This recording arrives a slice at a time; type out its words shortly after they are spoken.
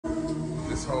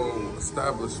this whole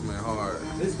establishment hard.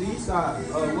 This the east side.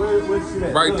 Where's it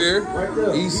at? Right Look, there. Right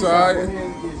there. East side.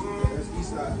 That's east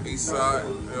side. East side.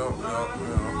 Yep.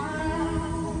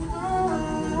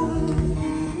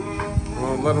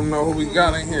 Well, let them know who we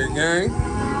got in here, gang.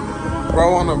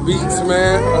 Bro on the beats,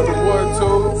 man. Of the wood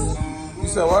tools. You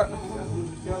said what?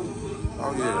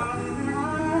 Oh yeah.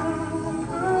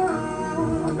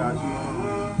 I got you.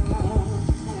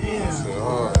 That shit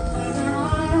hard.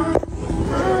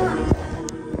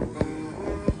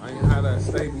 I ain't had that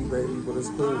stable, baby, but it's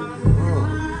cool.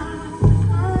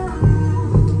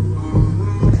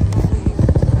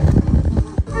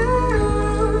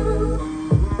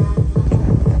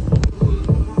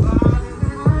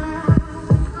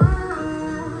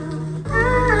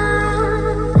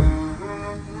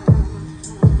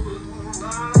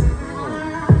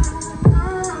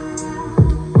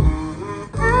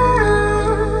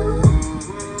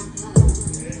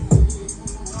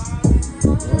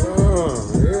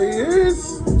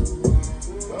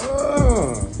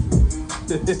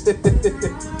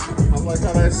 I like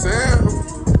how that sound.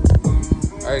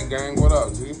 Hey gang, what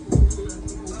up, G?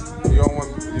 You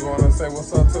want to say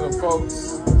what's up to the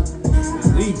folks?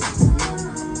 Leaf.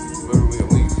 Literally a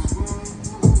leaf.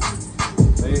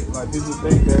 Like people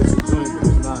think that's a joint, but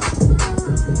it's not.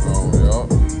 Oh yeah.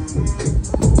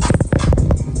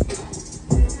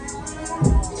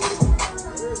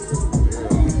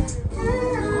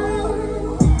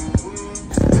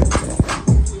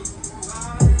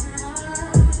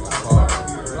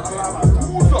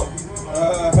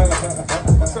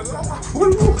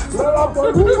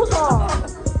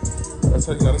 That's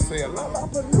how you gotta say it. La la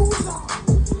pelusa.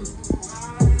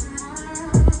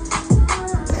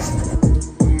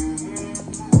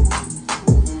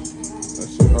 That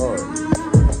shit hard.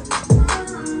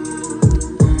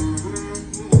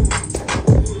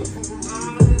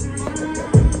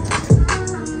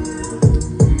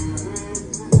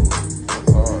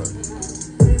 That's hard.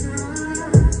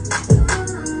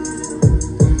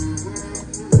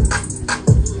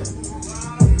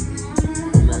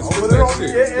 Man, spit that shit.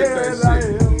 Spit that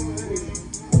shit.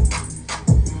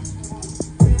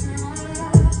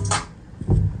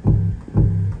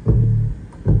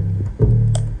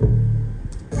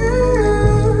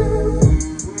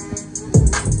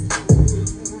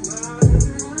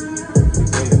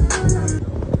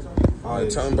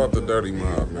 Tell them about the Dirty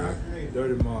Mob, man.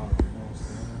 Dirty Mob, you know what I'm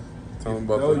saying? Tell them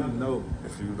about the... You know.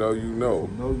 If you know, you know.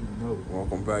 You know, you know.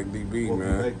 Welcome back, DB, Welcome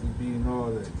man. back, DB and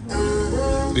all that. You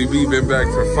know? DB been back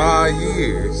for 5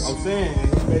 years. I'm saying, he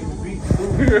made the beat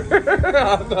too. I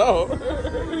know.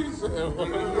 He said, what?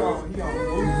 He on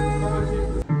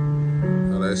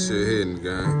How that shit hitting,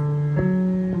 gang.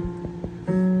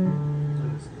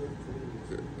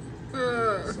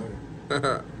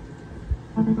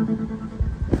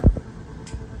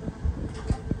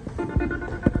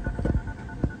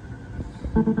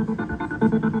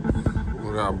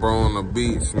 We got bro on the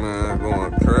beach, man,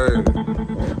 going crazy.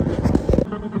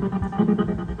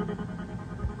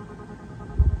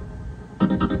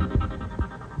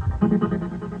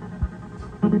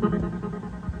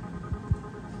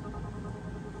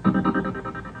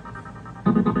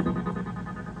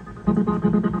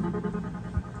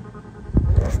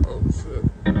 Oh shit.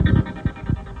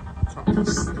 I'm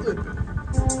slipping.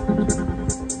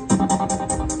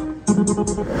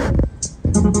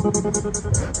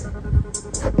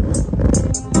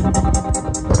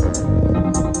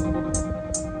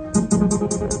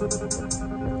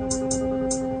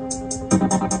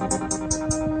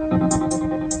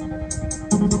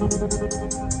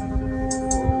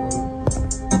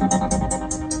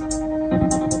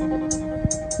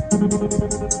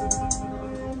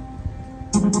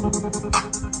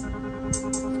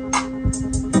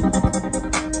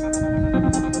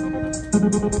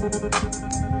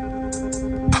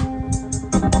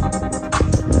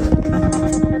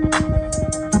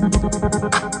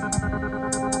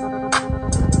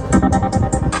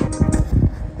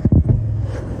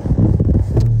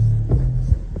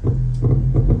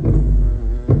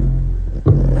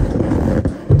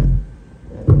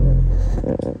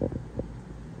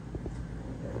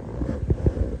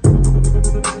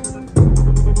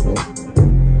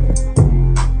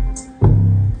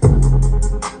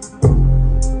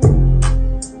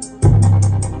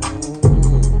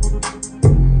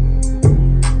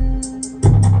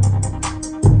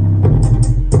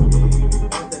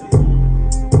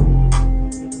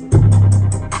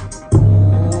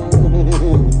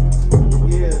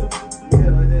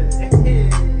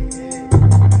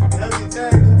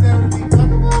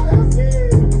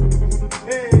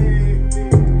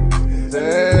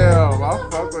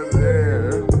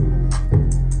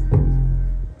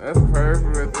 That's perfect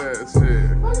with that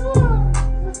shit.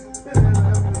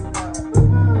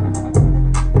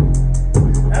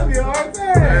 That'd be a hard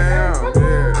thing.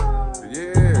 Damn,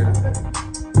 yeah.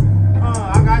 I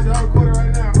got you on recorder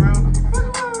right now, bro.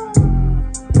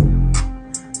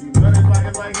 You know,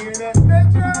 it's like hearing that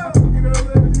metro. You know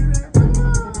what I'm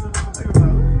saying?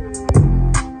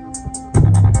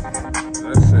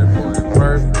 That shit, boy,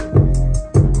 perfect.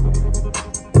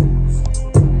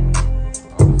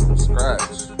 From scratch.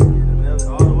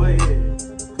 All the way, yeah.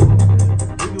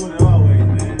 We doing it always,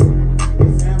 man. We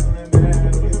sampling,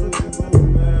 man. We losing,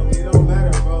 man. We don't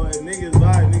matter, bro. And niggas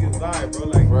lie, bro.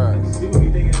 Like,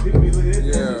 people be looking at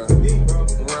this shit to me, bro.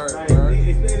 Right, like,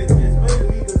 explain it to me,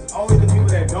 because always the people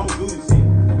that don't do the shit,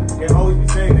 they always be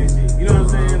saying that shit. You know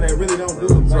what I'm saying? That really don't do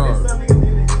it. Like, there's some niggas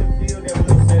in the field that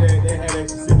will say that they have that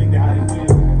specific to how they feel.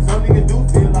 Some niggas do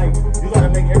feel like you gotta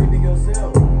make everything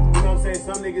yourself. You know what I'm saying?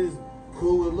 Some niggas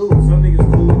cool with loot, some niggas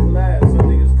cool with collab, some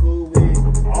niggas cool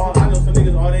with all. I know some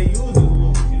niggas all they use is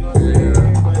loot. You know what I'm saying?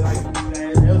 But like,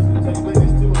 else can tell you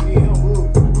witness too, and me and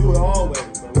him do it always,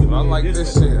 bro. I like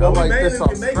this shit. I like this on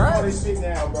We make all scratch. this shit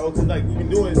now, bro, because like we've been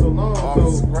doing it so long, On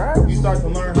so scratch? you start to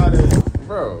learn how to.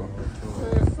 Bro,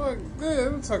 man, fuck this.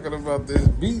 I'm talking about this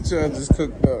beat y'all just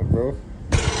cooked up, bro.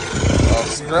 Off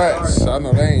scratch. I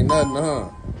know they ain't nothing, huh?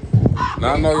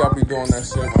 Now I know y'all be doing that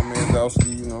shit, my man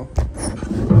Lskii, you know.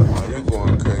 You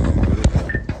going crazy with it.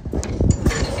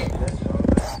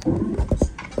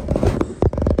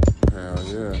 Hell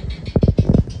yeah.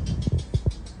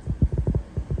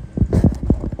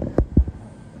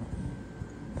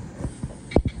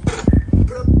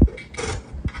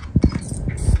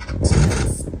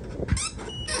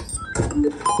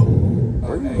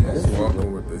 Where you just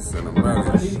walking with this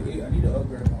cinematic shit? I need to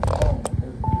upgrade my phone.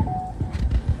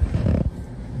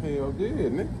 Hell yeah,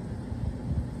 nigga.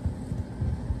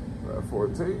 That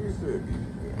 14 shit.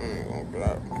 I ain't gonna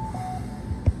block.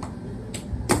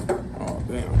 Oh,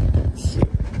 damn. Shit.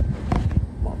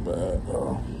 My bad,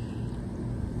 though.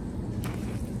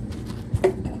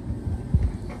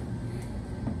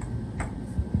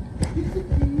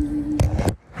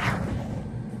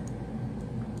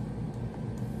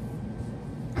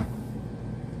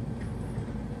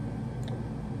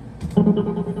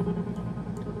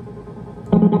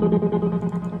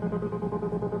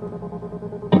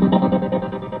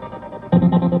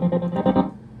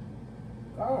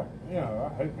 God, yeah,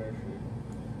 I hate that shit.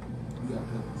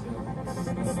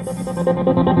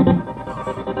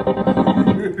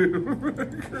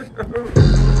 Yeah.